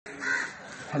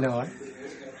Hello all.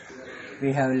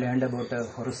 We have learned about a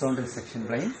horizontal section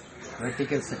plane,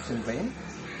 vertical section plane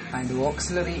and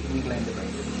auxiliary inclined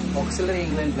plane. Auxiliary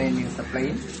inclined plane means the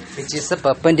plane which is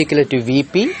perpendicular to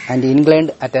VP and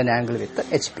inclined at an angle with the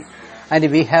HP.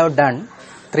 And we have done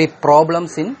 3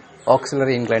 problems in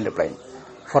auxiliary inclined plane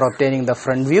for obtaining the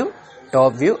front view,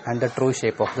 top view and the true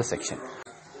shape of the section.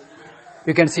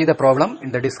 You can see the problem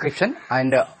in the description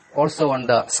and also on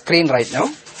the screen right now.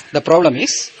 The problem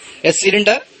is a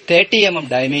cylinder 30 mm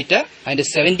diameter and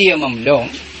 70 mm long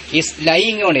is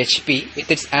lying on HP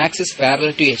with its axis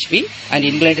parallel to HP and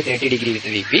inclined 30 degree with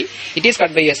VP. It is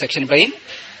cut by a section plane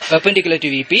perpendicular to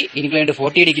VP, inclined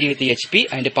 40 degree with the HP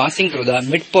and passing through the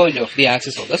midpoint of the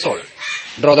axis of the solid.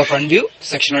 Draw the front view,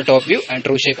 sectional top view and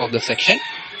true shape of the section.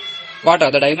 What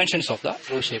are the dimensions of the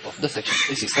true shape of the section?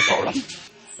 This is the problem.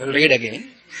 We'll read again.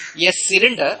 A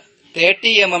cylinder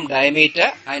 30 mm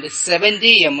diameter and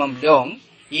 70 mm long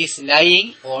is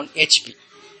lying on HP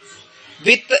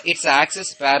with its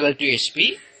axis parallel to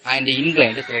HP and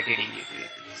inclined 30 degree.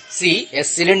 See, a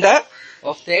cylinder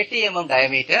of 30 mm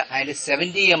diameter and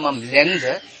 70 mm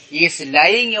length is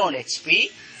lying on HP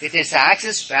with its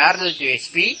axis parallel to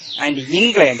HP and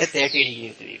inclined 30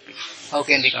 degree to VP. How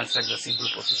can we construct the simple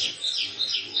position?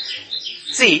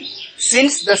 See,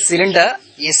 since the cylinder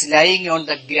is lying on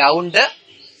the ground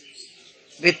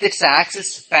with its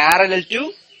axis parallel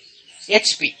to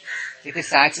HP, with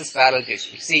its axis parallel to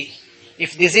HP. See,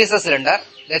 if this is a cylinder,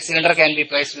 that cylinder can be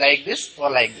placed like this or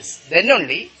like this. Then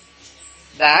only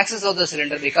the axis of the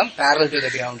cylinder become parallel to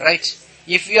the ground, right?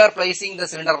 If you are placing the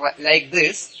cylinder like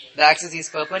this, the axis is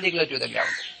perpendicular to the ground.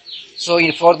 So,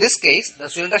 for this case, the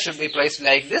cylinder should be placed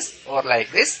like this or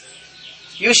like this.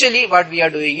 Usually, what we are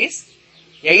doing is,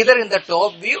 either in the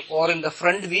top view or in the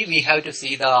front view, we have to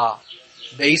see the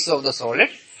base of the solid.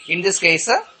 In this case,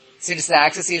 since the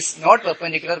axis is not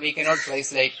perpendicular, we cannot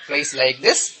place like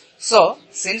this. So,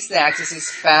 since the axis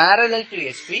is parallel to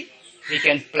HP, we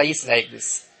can place like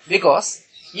this. Because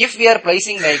if we are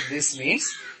placing like this means,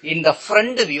 in the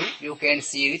front view, you can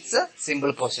see its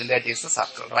simple portion, that is the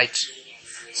circle, right?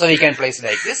 So, we can place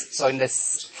like this. So, in the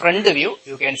front view,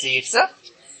 you can see its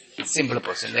simple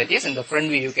portion. That is, in the front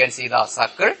view, you can see the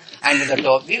circle, and in the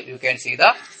top view, you can see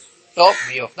the top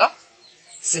view of the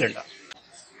cylinder.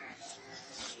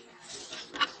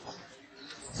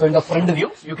 So, in the front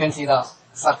view, you can see the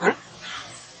circle.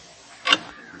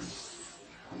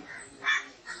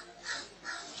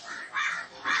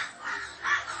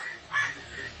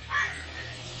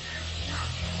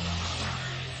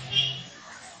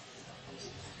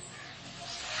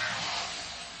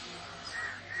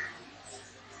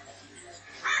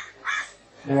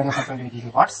 There are circle with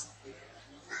equal parts.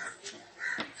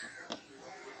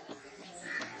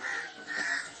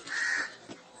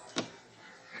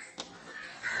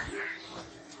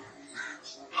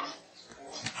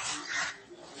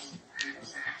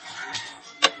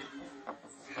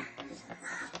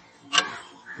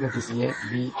 Let us see A,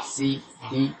 B, C,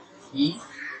 D, E,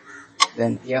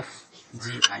 then F,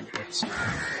 G and H.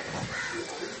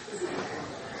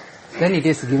 Then it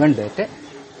is given that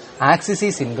axis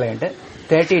is inclined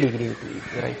 30 degree with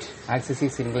VP, right? Axis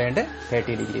is inclined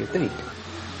 30 degree with VP.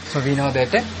 So we know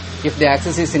that if the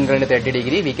axis is inclined 30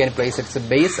 degree, we can place its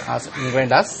base as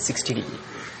inclined as 60 degree.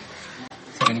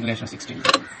 Second inclination 60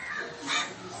 degree.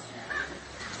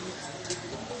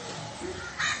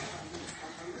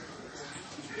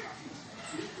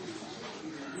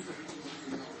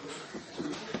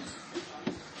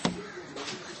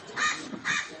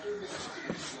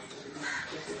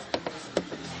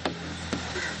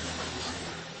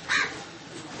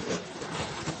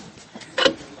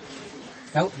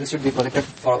 Now this should be projected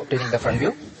for obtaining the front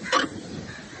view.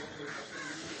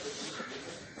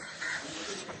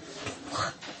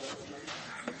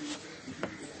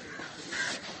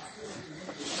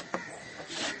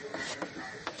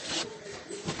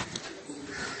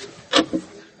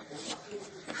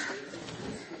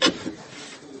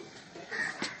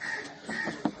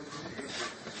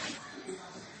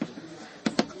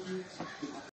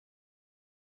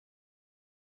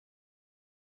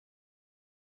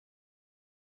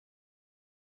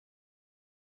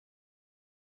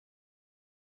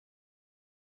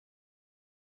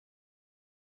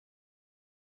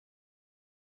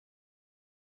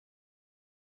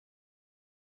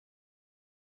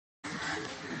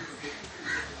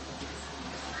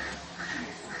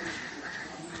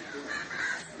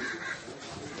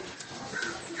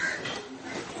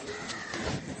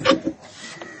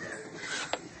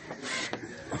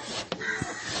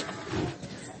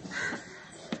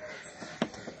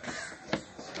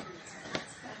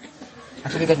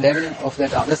 that labeling of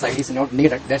that other side is not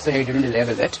needed. That's why I didn't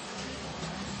label that.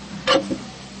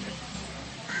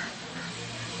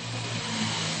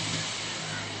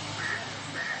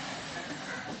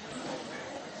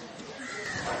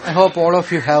 I hope all of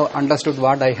you have understood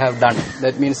what I have done.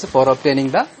 That means for obtaining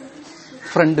the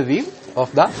front view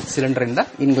of the cylinder in the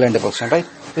inclined position, right?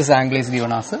 This angle is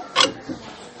given as 30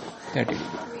 degree.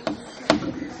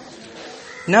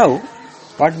 Now,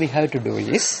 what we have to do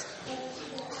is,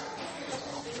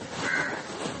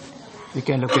 we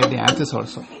can look at the axis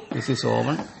also. This is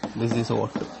O1, this is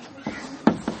O2.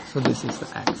 So this is the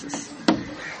axis.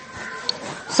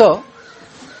 So,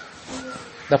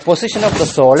 the position of the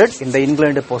solid in the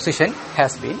inclined position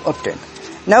has been obtained.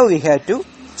 Now we have to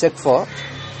check for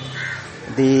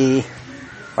the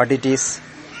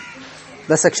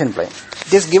the section plane.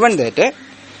 It is given that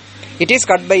it is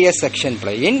cut by a section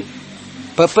plane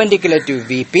perpendicular to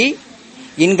VP,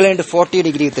 inclined 40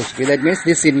 degree with HP. That means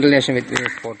this inclination with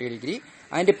 40 degree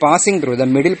and passing through the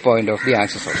middle point of the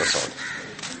axis of the solid.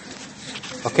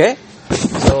 Okay.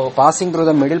 So passing through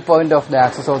the middle point of the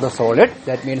axis of the solid,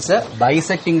 that means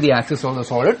bisecting the axis of the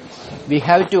solid, we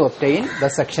have to obtain the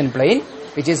section plane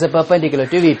which is perpendicular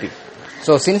to VP.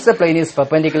 So since the plane is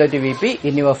perpendicular to VP,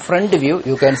 in your front view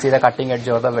you can see the cutting edge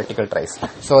or the vertical trace.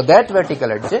 So that vertical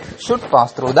edge should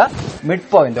pass through the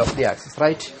midpoint of the axis,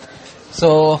 right?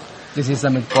 So this is the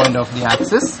midpoint of the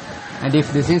axis, and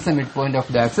if this is the midpoint of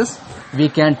the axis, we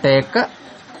can take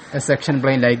a section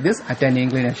plane like this at an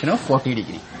inclination of 40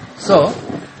 degree. So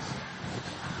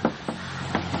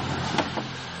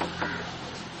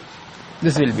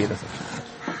this will be the section.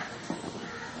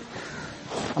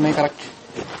 Am I correct?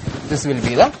 This will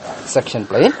be the section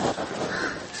plane.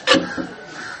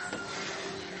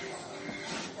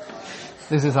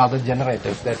 This is other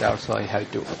generators that also I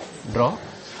have to draw.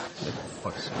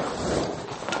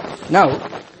 Now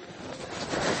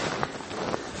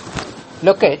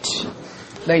locate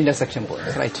the intersection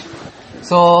points, right?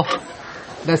 So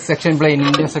the section plane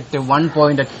intersect one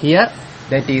point at here,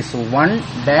 that is 1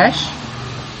 dash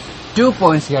 2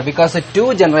 points here, because the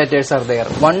two generators are there.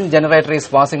 One generator is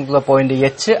passing through the point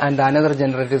H and another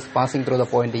generator is passing through the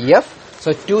point F.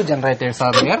 So two generators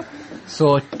are there.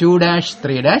 So 2 dash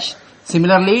 3 dash.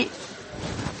 Similarly,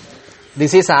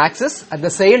 this is axis. At the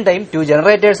same time, two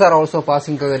generators are also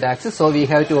passing through that axis. So we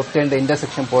have to obtain the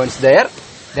intersection points there.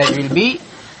 That will be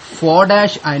 4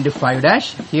 dash and 5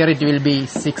 dash. Here it will be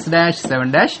 6 dash,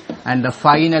 7 dash, and the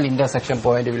final intersection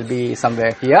point will be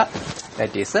somewhere here.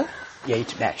 That is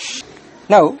 8 dash.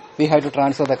 Now we have to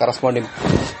transfer the corresponding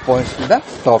points to the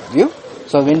top view.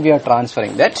 So when we are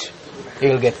transferring that, we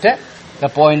will get the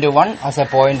point 1 as a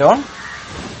point on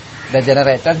the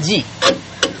generator G.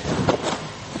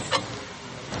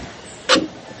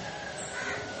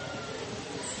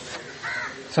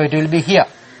 So it will be here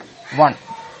 1.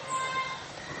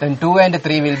 Then 2 and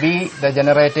 3 will be the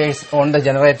generators on the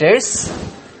generators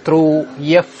through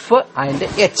F and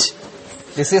H.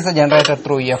 This is the generator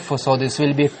through F, so this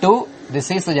will be 2. This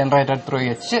is the generator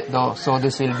through H, so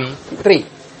this will be 3.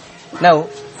 Now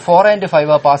 4 and 5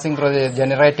 are passing through the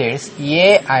generators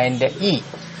A and E.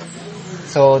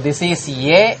 So this is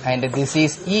A and this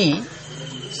is E.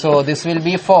 So this will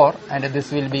be 4 and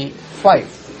this will be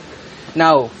 5.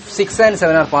 Now 6 and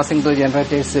 7 are passing through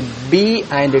generators B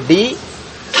and D.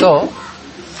 So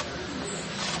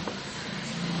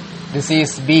this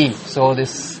is B, so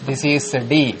this is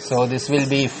D, so this will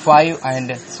be 6 and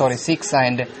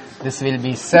this will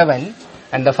be 7,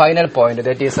 and the final point,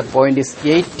 that is the point is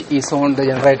 8, is on the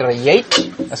generator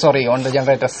on the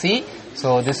generator C,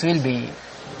 so this will be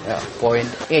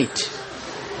point 8.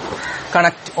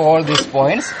 Connect all these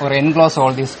points or enclose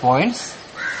all these points,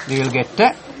 we will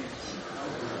get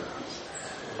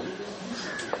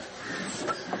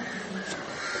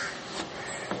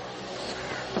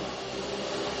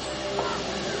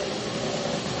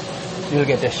you will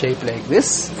get a shape like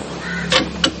this.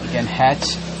 You can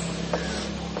hatch,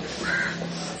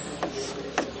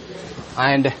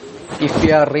 and if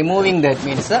you are removing, that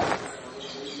means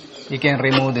you can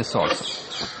remove this also,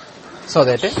 so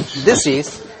that this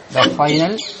is the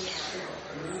final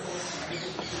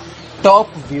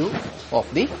top view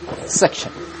of the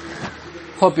section.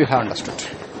 Hope you have understood.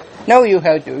 Now we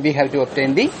have to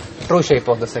obtain the true shape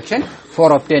of the section.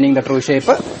 For obtaining the true shape,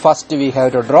 first we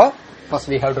have to draw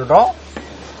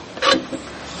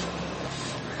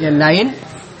a line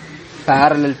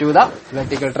parallel to the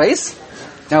vertical trace.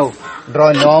 Now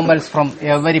draw normals from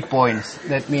every point.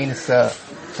 That means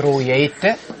through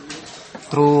 8,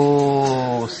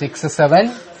 through 6, 7,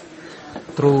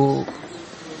 through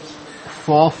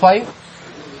 4, 5,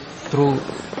 through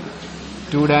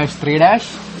 2 dash, 3 dash,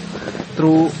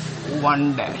 through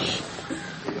 1 dash.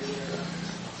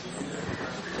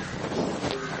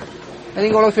 I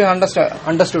think all of you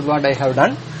understood what I have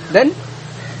done. Then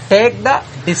take the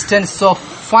distance of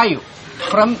 5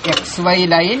 from XY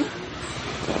line,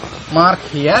 mark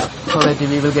here, so that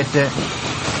we will get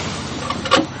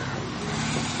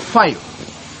 5.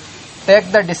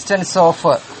 Take the distance of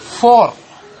 4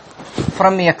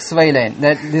 from XY line,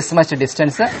 that this much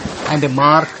distance, and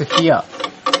mark here.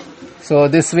 So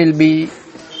this will be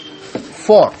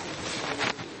 4.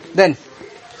 Then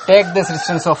take this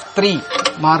distance of 3,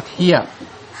 mark here,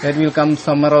 that will come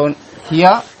somewhere around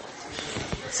here.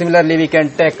 Similarly, we can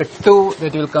take 2,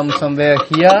 that will come somewhere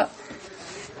here.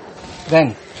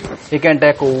 Then we can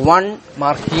take 1,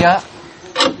 mark here.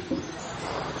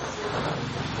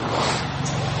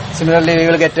 Similarly, we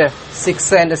will get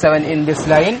 6 and 7 in this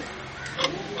line,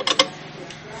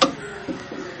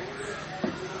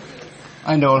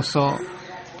 and also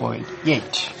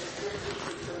 0.8,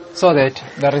 so that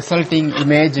the resulting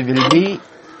image will be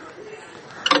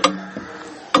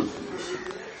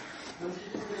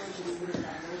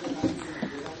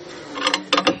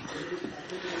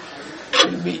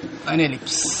an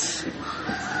ellipse.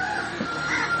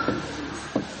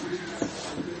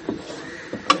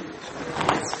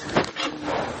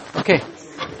 Okay,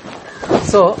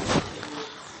 so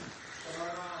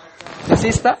this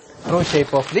is the true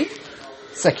shape of the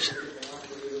section.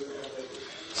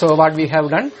 So what we have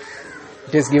done,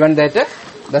 it is given that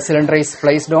the cylinder is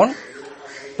placed with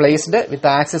the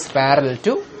axis parallel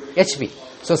to HP.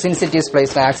 So since it is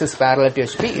placed axis parallel to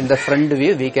HP, in the front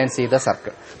view we can see the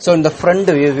circle. So in the front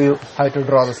view we have to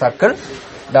draw the circle.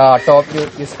 The top view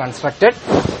is constructed.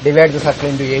 Divide the circle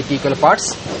into 8 equal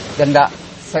parts. Then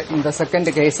in the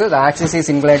second case, the axis is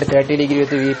inclined 30 degree with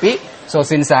VP. So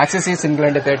since axis is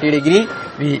inclined 30 degree,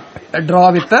 we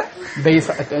draw with the base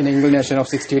at an inclination of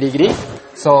 60 degree.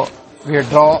 So we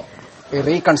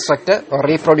reconstruct or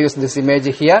reproduce this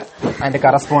image here, and the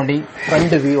corresponding front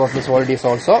view of the solid is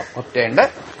also obtained.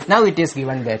 Now it is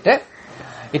given that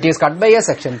it is cut by a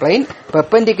section plane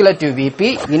perpendicular to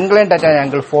VP, inclined at an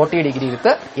angle 40 degree with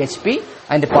the HP,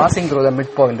 and passing through the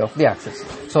midpoint of the axis.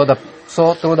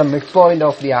 So through the midpoint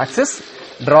of the axis,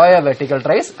 draw a vertical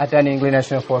trace at an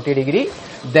inclination of 40 degree.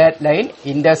 That line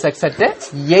intersects at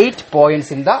 8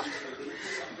 points in the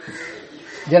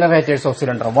generators of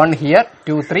cylinder. 1 here,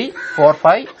 2, 3, 4,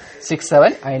 5, 6,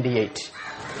 7 and 8.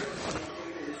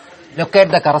 Locate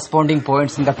the corresponding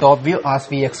points in the top view as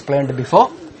we explained before.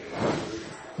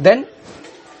 Then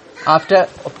after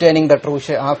obtaining the true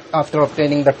shape, after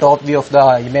obtaining the top view of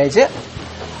the image,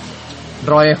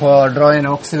 draw an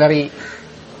auxiliary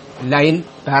line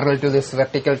parallel to this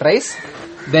vertical trace.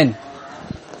 Then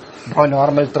draw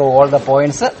normal through all the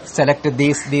points. Select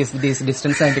these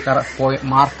distance and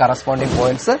mark corresponding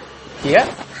points here,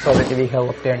 so that we have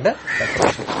obtained the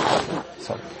true shape.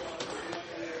 So,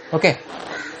 okay.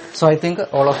 So I think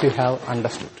all of you have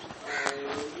understood.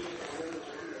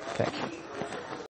 Thank you.